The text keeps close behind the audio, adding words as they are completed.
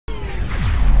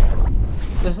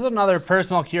This is another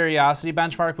personal curiosity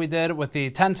benchmark we did with the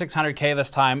 10600K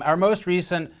this time. Our most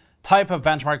recent type of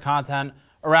benchmark content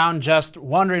around just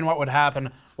wondering what would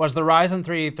happen was the Ryzen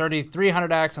 3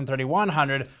 3300X and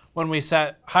 3100 when we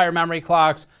set higher memory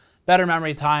clocks, better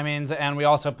memory timings, and we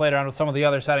also played around with some of the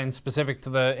other settings specific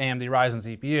to the AMD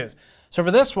Ryzen CPUs. So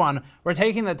for this one, we're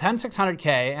taking the 10600K,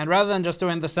 and rather than just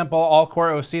doing the simple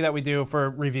all-core OC that we do for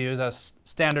reviews as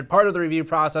standard part of the review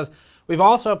process, we've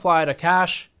also applied a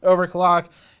cache overclock,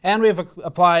 and we've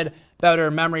applied better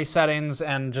memory settings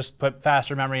and just put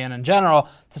faster memory in general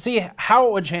to see how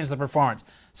it would change the performance.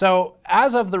 So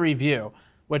as of the review,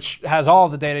 which has all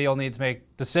of the data you'll need to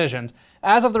make decisions,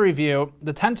 as of the review,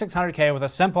 the 10600K with a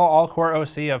simple all-core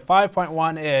OC of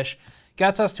 5.1-ish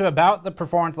gets us to about the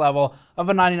performance level of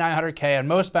a 9900K in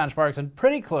most benchmarks and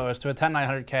pretty close to a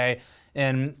 10900K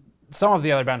in some of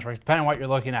the other benchmarks, depending on what you're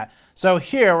looking at. So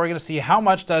here, we're going to see how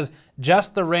much does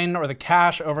just the RIN or the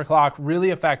cache overclock really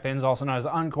affect things, also known as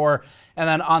uncore. And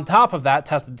then on top of that,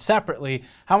 tested separately,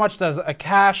 how much does a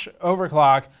cache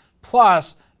overclock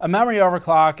plus a memory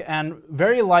overclock and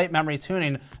very light memory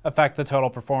tuning affect the total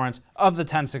performance of the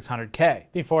 10600K.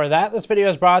 Before that, this video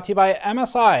is brought to you by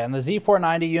MSI and the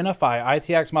Z490 Unify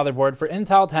ITX motherboard for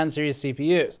Intel 10 series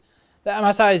CPUs. The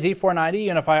MSI Z490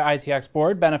 Unify ITX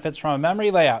board benefits from a memory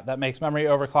layout that makes memory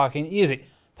overclocking easy,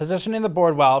 positioning the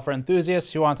board well for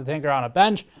enthusiasts who want to tinker on a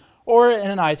bench or in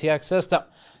an ITX system.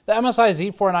 The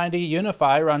MSI Z490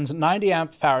 Unify runs 90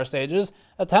 amp power stages,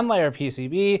 a 10-layer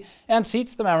PCB, and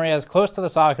seats the memory as close to the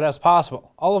socket as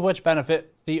possible, all of which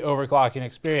benefit the overclocking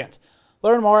experience.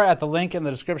 Learn more at the link in the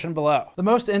description below. The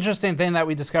most interesting thing that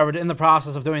we discovered in the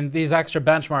process of doing these extra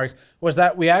benchmarks was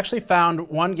that we actually found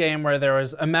one game where there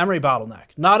was a memory bottleneck,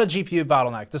 not a GPU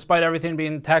bottleneck, despite everything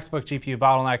being textbook GPU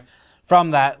bottleneck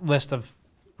from that list of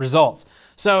results.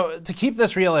 So to keep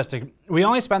this realistic, we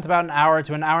only spent about an hour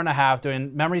to an hour and a half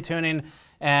doing memory tuning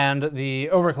and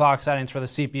the overclock settings for the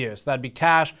CPU. So that'd be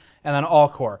cache and then all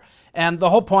core. And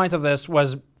the whole point of this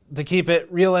was to keep it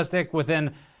realistic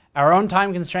within our own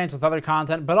time constraints with other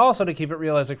content, but also to keep it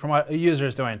realistic from what a user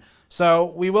is doing.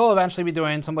 So we will eventually be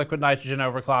doing some liquid nitrogen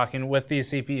overclocking with these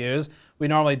CPUs. We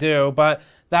normally do, but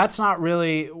that's not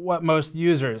really what most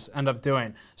users end up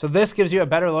doing. So this gives you a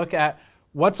better look at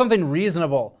what's something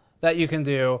reasonable that you can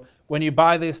do when you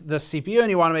buy this CPU and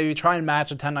you want to maybe try and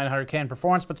match a 10900K in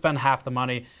performance, but spend half the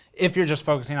money if you're just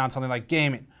focusing on something like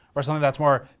gaming, or something that's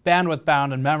more bandwidth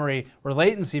bound and memory or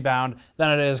latency bound than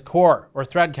it is core or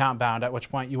thread count bound, at which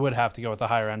point you would have to go with the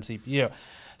higher end CPU.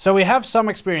 So we have some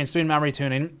experience doing memory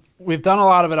tuning. We've done a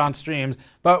lot of it on streams,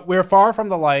 but we're far from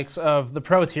the likes of the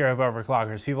pro tier of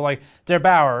overclockers, people like Der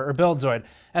Bauer or Buildzoid.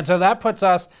 And so that puts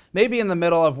us maybe in the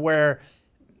middle of where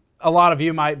a lot of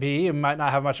you might be. You might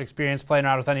not have much experience playing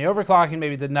around with any overclocking,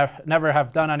 maybe never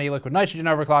have done any liquid nitrogen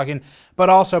overclocking, but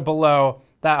also below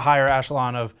that higher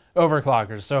echelon of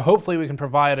overclockers. So hopefully we can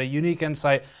provide a unique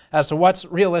insight as to what's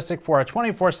realistic for a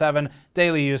 24/7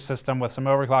 daily use system with some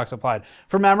overclocks applied.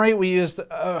 For memory, we used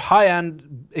a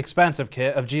high-end expensive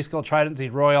kit of G.Skill Trident Z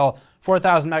Royal,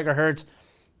 4000 megahertz,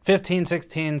 15,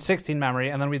 16, 16 memory,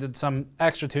 and then we did some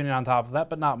extra tuning on top of that,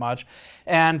 but not much.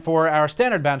 And for our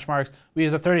standard benchmarks, we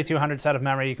use a 3200 set of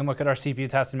memory. You can look at our CPU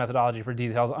testing methodology for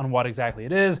details on what exactly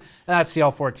it is, and that's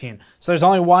CL14. So there's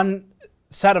only one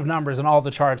set of numbers in all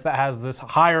the charts that has this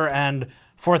higher end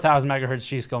 4000 megahertz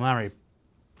G.Skill memory.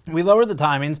 We lowered the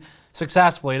timings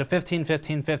successfully to 15,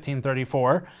 15, 15,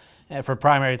 34 for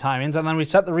primary timings, and then we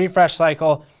set the refresh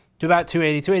cycle to about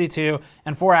 280, 282,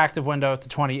 and 4 active window to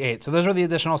 28. So those are the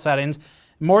additional settings.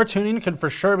 More tuning could for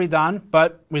sure be done,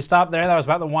 but we stopped there. That was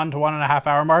about the 1 to 1.5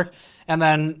 hour mark, and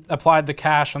then applied the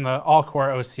cache and the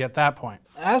all-core OC at that point.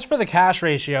 As for the cache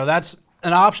ratio, that's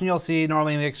an option you'll see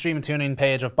normally in the extreme tuning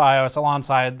page of BIOS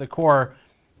alongside the core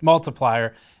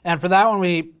multiplier. And for that one,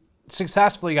 we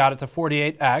successfully got it to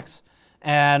 48x,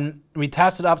 and we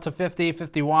tested up to 50,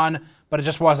 51, but it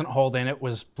just wasn't holding. It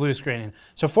was blue screening.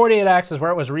 So 48x is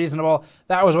where it was reasonable.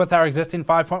 That was with our existing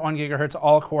 5.1 gigahertz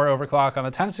all-core overclock on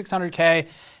the 10600K,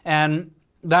 and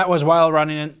that was while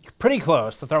running it pretty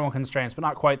close to thermal constraints, but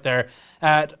not quite there,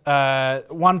 at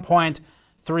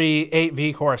 1.38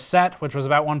 vCore set, which was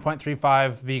about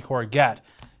 1.35 vCore get.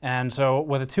 And so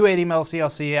with a 280 mil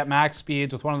CLC at max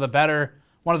speeds with one of the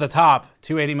top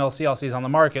 280 mil CLCs on the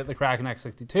market, the Kraken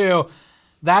X62,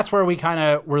 that's where we kind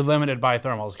of were limited by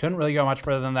thermals. Couldn't really go much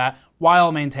further than that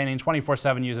while maintaining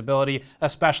 24/7 usability,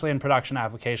 especially in production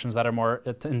applications that are more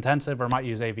intensive or might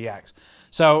use AVX.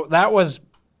 So that was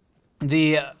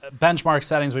the benchmark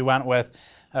settings we went with,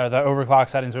 the overclock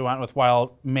settings we went with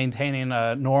while maintaining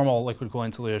a normal liquid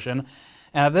cooling solution.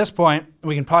 And at this point,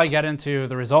 we can probably get into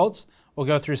the results. We'll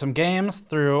go through some games,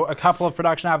 through a couple of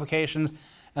production applications,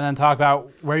 and then talk about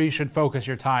where you should focus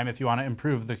your time if you want to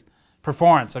improve the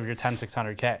performance of your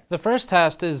 10600K. The first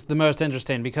test is the most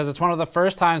interesting because it's one of the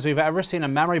first times we've ever seen a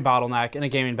memory bottleneck in a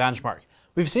gaming benchmark.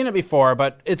 We've seen it before,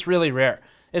 but it's really rare.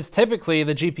 It's typically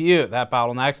the GPU that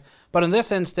bottlenecks, but in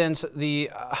this instance, the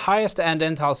highest end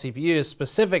Intel CPUs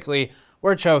specifically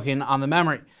were choking on the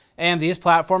memory. AMD's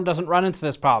platform doesn't run into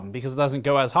this problem because it doesn't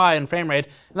go as high in frame rate,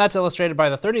 and that's illustrated by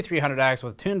the 3300X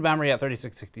with tuned memory at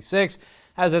 3666,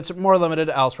 as it's more limited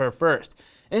elsewhere first.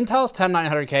 Intel's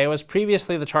 10900K was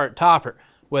previously the chart topper,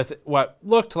 with what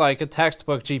looked like a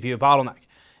textbook GPU bottleneck.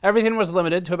 Everything was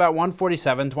limited to about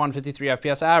 147 to 153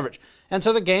 FPS average, and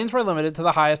so the gains were limited to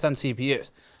the highest end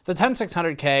CPUs. The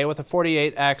 10600K with a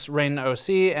 48X Ryzen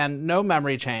OC and no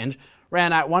memory change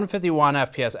ran at 151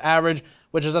 FPS average,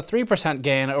 which is a 3%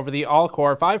 gain over the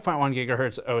all-core 5.1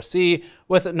 GHz OC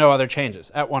with no other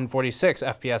changes at 146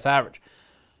 FPS average.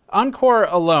 Uncore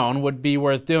alone would be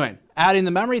worth doing. Adding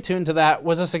the memory tune to that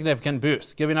was a significant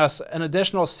boost, giving us an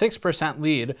additional 6%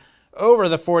 lead over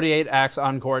the 48X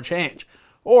Uncore change,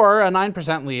 or a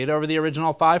 9% lead over the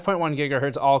original 5.1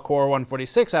 GHz all-core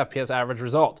 146 FPS average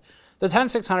result. The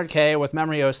 10600K with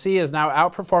memory OC is now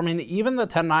outperforming even the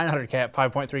 10900K at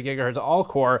 5.3 GHz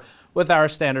all-core with our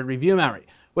standard review memory,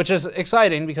 which is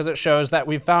exciting because it shows that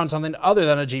we've found something other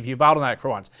than a GPU bottleneck for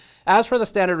once. As for the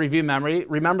standard review memory,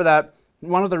 remember that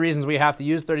one of the reasons we have to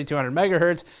use 3200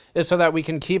 MHz is so that we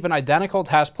can keep an identical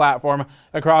test platform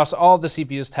across all of the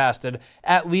CPUs tested,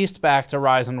 at least back to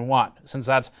Ryzen 1, since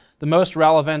that's the most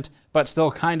relevant but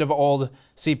still kind of old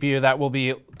CPU that we'll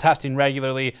be testing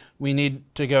regularly. We need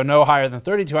to go no higher than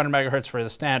 3200 MHz for the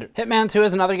standard. Hitman 2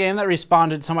 is another game that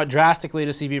responded somewhat drastically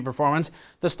to CPU performance.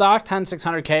 The stock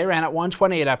 10600K ran at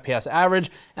 128 FPS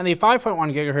average, and the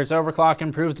 5.1 GHz overclock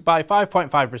improved by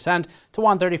 5.5% to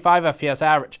 135 FPS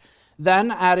average.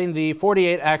 Then adding the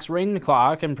 48X Ryzen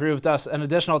clock improved us an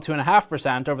additional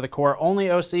 2.5% over the core-only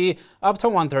OC up to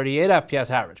 138 FPS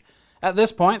average. At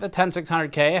this point, the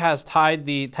 10600K has tied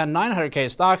the 10900K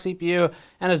stock CPU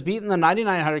and has beaten the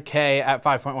 9900K at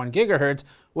 5.1 GHz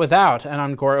without an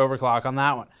uncore overclock on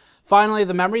that one. Finally,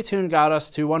 the memory tune got us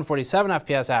to 147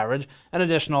 FPS average, an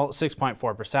additional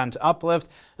 6.4% uplift,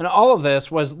 and all of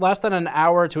this was less than an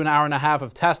hour to an hour and a half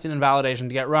of testing and validation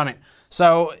to get running.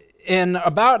 So in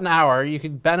about an hour, you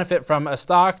could benefit from a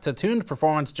stock to tuned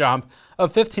performance jump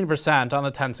of 15% on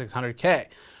the 10600K.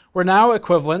 We're now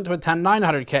equivalent to a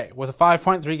 10900K with a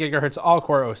 5.3 GHz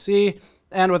all-core OC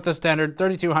and with the standard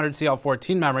 3200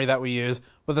 CL14 memory that we use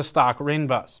with a stock Ryzen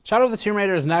bus. Shadow of the Tomb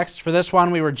Raider is next. For this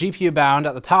one, we were GPU bound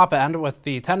at the top end with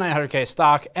the 10900K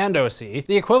stock and OC.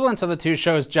 The equivalence of the two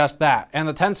shows just that, and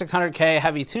the 10600K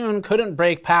heavy tune couldn't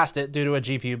break past it due to a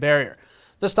GPU barrier.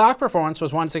 The stock performance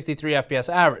was 163 FPS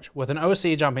average, with an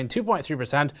OC jumping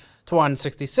 2.3% to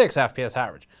 166 FPS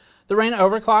average. The Ryzen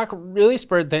overclock really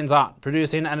spurred things on,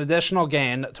 producing an additional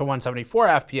gain to 174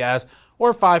 FPS,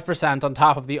 or 5% on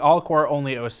top of the all-core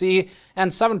only OC,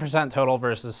 and 7% total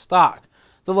versus stock.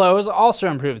 The lows also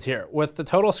improved here, with the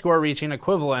total score reaching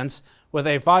equivalence with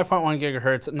a 5.1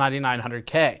 GHz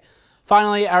 9900K.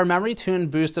 Finally, our memory tune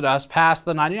boosted us past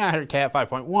the 9900K at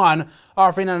 5.1,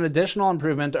 offering an additional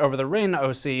improvement over the Ryzen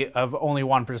OC of only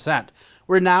 1%.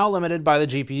 We're now limited by the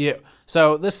GPU,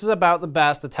 so this is about the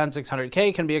best a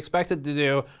 10600K can be expected to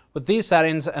do with these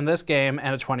settings and this game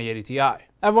and a 2080 Ti.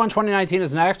 F1 2019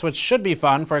 is next, which should be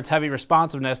fun for its heavy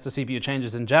responsiveness to CPU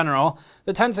changes in general.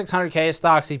 The 10600K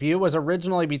stock CPU was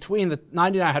originally between the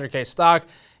 9900K stock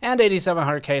and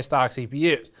 8700K stock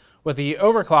CPUs, with the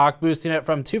overclock boosting it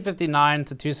from 259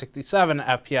 to 267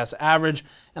 FPS average,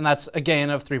 and that's a gain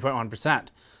of 3.1%.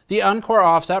 The uncore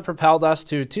offset propelled us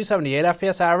to 278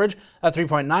 FPS average, a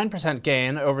 3.9%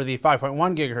 gain over the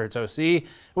 5.1 GHz OC.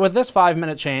 With this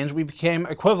 5-minute change, we became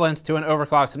equivalent to an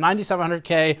overclocked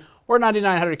 9700K or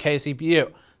 9900K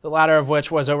CPU, the latter of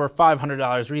which was over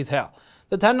 $500 retail.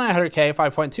 The 10900K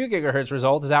 5.2 GHz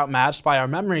result is outmatched by our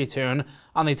memory tune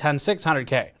on the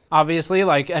 10600K. Obviously,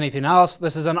 like anything else,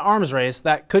 this is an arms race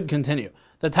that could continue.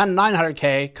 The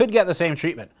 10900K could get the same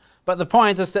treatment, but the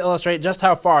point is to illustrate just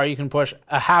how far you can push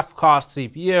a half-cost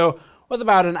CPU with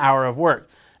about an hour of work.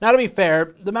 Now, to be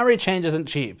fair, the memory change isn't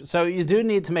cheap, so you do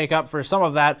need to make up for some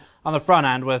of that on the front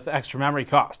end with extra memory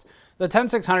cost. The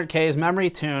 10600K's memory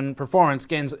tune performance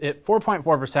gains it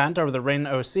 4.4% over the Ryzen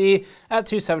OC at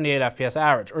 278 FPS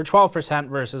average, or 12%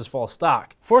 versus full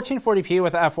stock. 1440p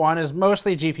with F1 is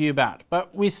mostly GPU bound,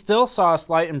 but we still saw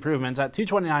slight improvements at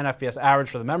 229 FPS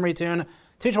average for the memory tune,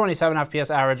 227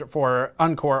 FPS average for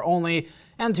uncore only,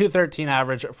 and 213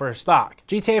 average for stock.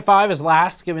 GTA 5 is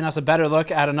last, giving us a better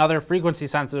look at another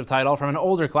frequency-sensitive title from an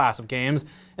older class of games.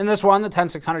 In this one, the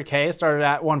 10600K started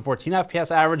at 114 FPS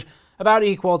average, about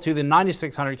equal to the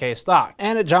 9600K stock,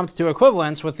 and it jumped to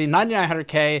equivalence with the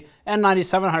 9900K and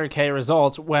 9700K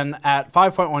results when at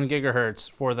 5.1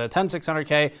 GHz for the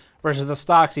 10600K versus the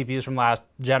stock CPUs from last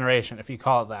generation, if you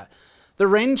call it that. The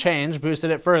ring change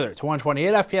boosted it further to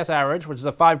 128 FPS average, which is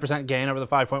a 5% gain over the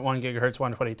 5.1 GHz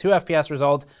 122 FPS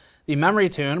result. The memory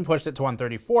tune pushed it to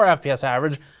 134 FPS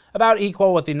average, about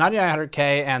equal with the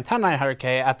 9900K and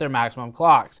 10900K at their maximum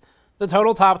clocks. The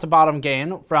total top to bottom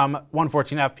gain from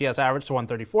 114 FPS average to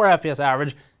 134 FPS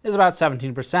average is about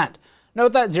 17%.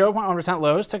 Note that 0.1%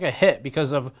 lows took a hit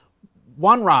because of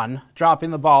one run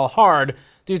dropping the ball hard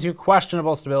due to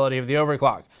questionable stability of the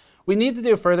overclock. We need to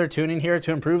do further tuning here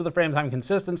to improve the frame time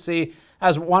consistency,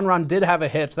 as one run did have a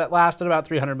hitch that lasted about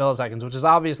 300 milliseconds, which is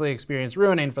obviously experience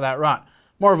ruining for that run.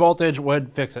 More voltage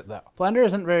would fix it though. Blender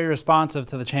isn't very responsive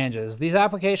to the changes. These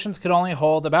applications could only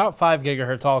hold about 5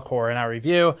 GHz all-core in our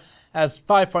review, as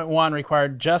 5.1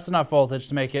 required just enough voltage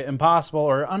to make it impossible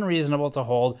or unreasonable to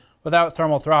hold without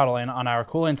thermal throttling on our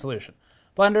cooling solution.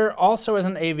 Blender also is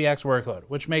an AVX workload,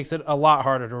 which makes it a lot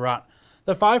harder to run.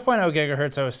 The 5.0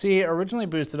 GHz OC originally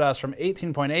boosted us from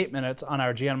 18.8 minutes on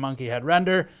our GN Monkey Head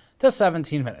render to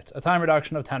 17 minutes, a time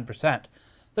reduction of 10%.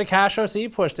 The cache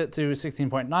OC pushed it to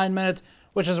 16.9 minutes,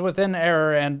 which is within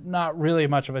error and not really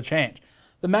much of a change.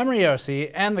 The memory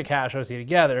OC and the cache OC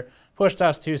together pushed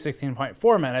us to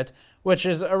 16.4 minutes, which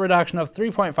is a reduction of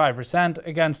 3.5%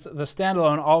 against the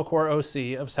standalone all-core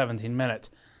OC of 17 minutes.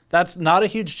 That's not a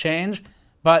huge change,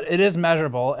 but it is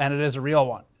measurable and it is a real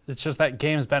one. It's just that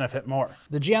games benefit more.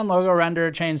 The GN logo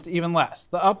render changed even less.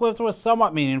 The uplift was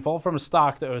somewhat meaningful from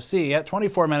stock to OC at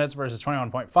 24 minutes versus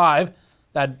 21.5.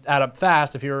 That'd add up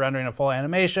fast if you were rendering a full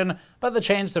animation, but the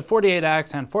change to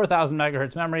 48x and 4000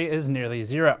 MHz memory is nearly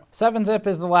zero. 7-zip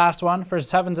is the last one. For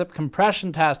 7-zip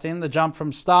compression testing, the jump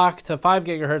from stock to 5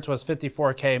 GHz was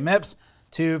 54K MIPS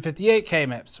to 58K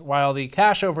MIPS, while the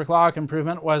cache overclock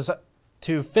improvement was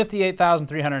to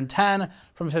 58,310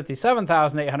 from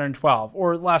 57,812,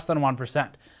 or less than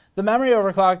 1%. The memory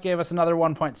overclock gave us another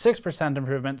 1.6%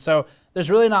 improvement, so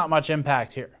there's really not much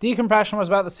impact here. Decompression was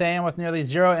about the same, with nearly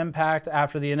zero impact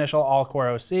after the initial all-core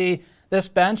OC. This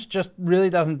bench just really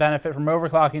doesn't benefit from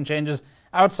overclocking changes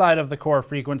outside of the core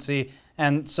frequency,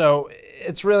 and so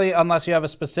it's really, unless you have a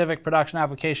specific production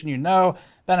application you know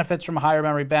benefits from higher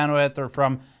memory bandwidth or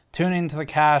from tuning to the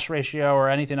cache ratio or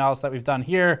anything else that we've done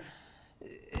here,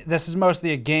 this is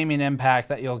mostly a gaming impact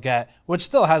that you'll get, which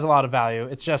still has a lot of value.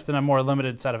 It's just in a more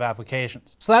limited set of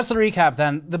applications. So that's the recap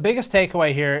then. The biggest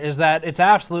takeaway here is that it's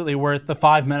absolutely worth the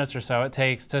 5 minutes or so it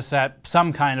takes to set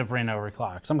some kind of ring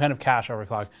overclock, some kind of cache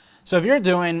overclock. So if you're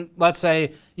doing, let's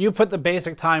say you put the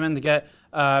basic time in to get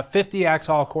 50x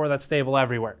all core that's stable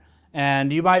everywhere,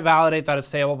 and you might validate that it's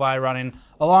stable by running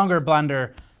a longer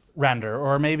Blender render,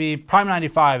 or maybe Prime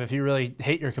 95 if you really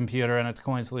hate your computer and its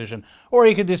cooling solution, or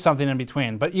you could do something in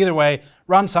between. But either way,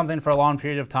 run something for a long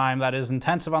period of time that is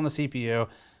intensive on the CPU.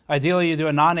 Ideally, you do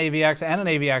a non-AVX and an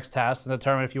AVX test to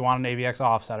determine if you want an AVX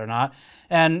offset or not,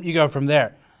 and you go from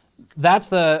there. That's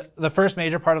the first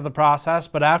major part of the process,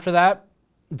 but after that,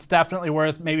 it's definitely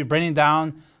worth maybe bringing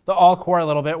down the all-core a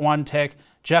little bit, one tick,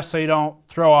 just so you don't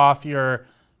throw off your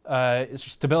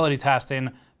stability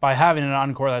testing by having an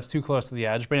uncore that's too close to the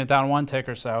edge. Bring it down one tick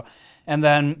or so, and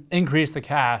then increase the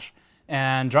cache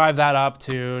and drive that up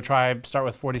to start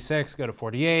with 46, go to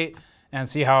 48, and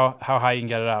see how high you can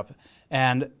get it up.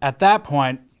 And at that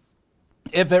point,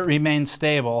 if it remains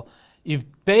stable, you've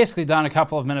basically done a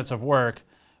couple of minutes of work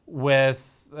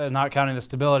with, not counting the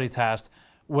stability test,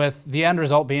 with the end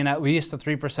result being at least a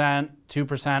 3%,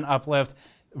 2% uplift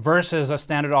versus a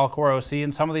standard all-core OC in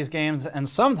some of these games, and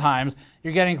sometimes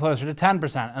you're getting closer to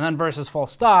 10%. And then versus full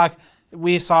stock,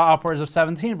 we saw upwards of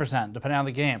 17%, depending on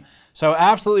the game. So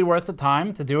absolutely worth the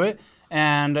time to do it,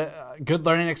 and good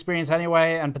learning experience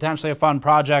anyway, and potentially a fun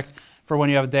project for when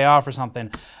you have a day off or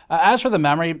something. As for the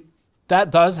memory,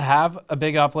 that does have a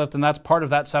big uplift, and that's part of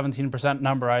that 17%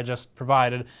 number I just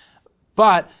provided.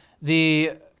 But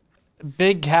the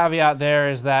big caveat there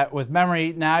is that with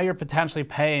memory, now you're potentially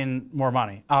paying more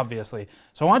money, obviously.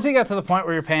 So once you get to the point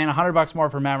where you're paying $100 more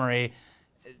for memory,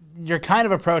 you're kind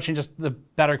of approaching just the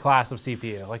better class of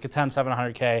CPU, like a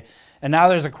 10700K. And now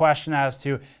there's a question as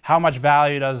to how much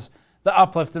value does the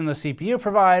uplift in the CPU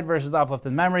provide versus the uplift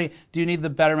in memory? Do you need the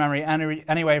better memory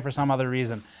anyway for some other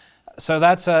reason? So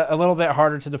that's a little bit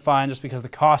harder to define just because the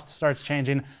cost starts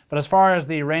changing. But as far as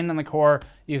the rain in the core,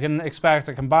 you can expect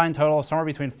a combined total of somewhere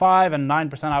between 5 and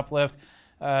 9% uplift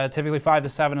Typically 5 to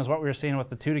 7 is what we were seeing with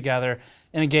the two together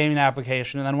in a gaming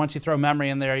application. And then once you throw memory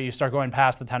in there, you start going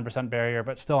past the 10% barrier,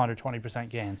 but still under 20%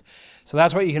 gains. So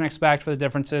that's what you can expect for the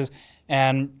differences.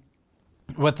 And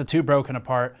with the two broken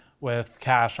apart, with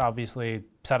cache obviously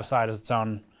set aside as its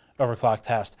own overclock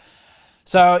test.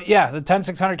 So yeah, the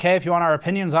 10600K, if you want our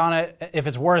opinions on it, if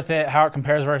it's worth it, how it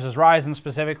compares versus Ryzen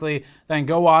specifically, then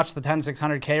go watch the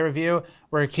 10600K review.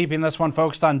 We're keeping this one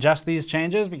focused on just these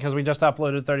changes because we just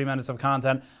uploaded 30 minutes of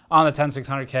content on the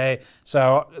 10600K.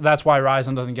 So that's why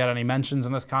Ryzen doesn't get any mentions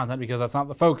in this content, because that's not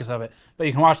the focus of it. But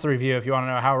you can watch the review if you want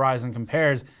to know how Ryzen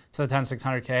compares to the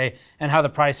 10600K and how the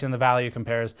pricing and the value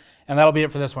compares. And that'll be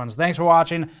it for this one. So thanks for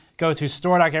watching. Go to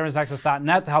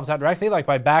store.gamersnexus.net to help us out directly, like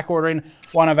by back ordering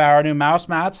one of our new mouse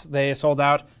mats. They sold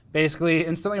out basically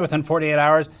instantly within 48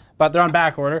 hours, but they're on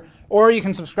back order. Or you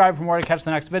can subscribe for more to catch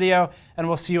the next video, and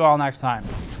we'll see you all next time.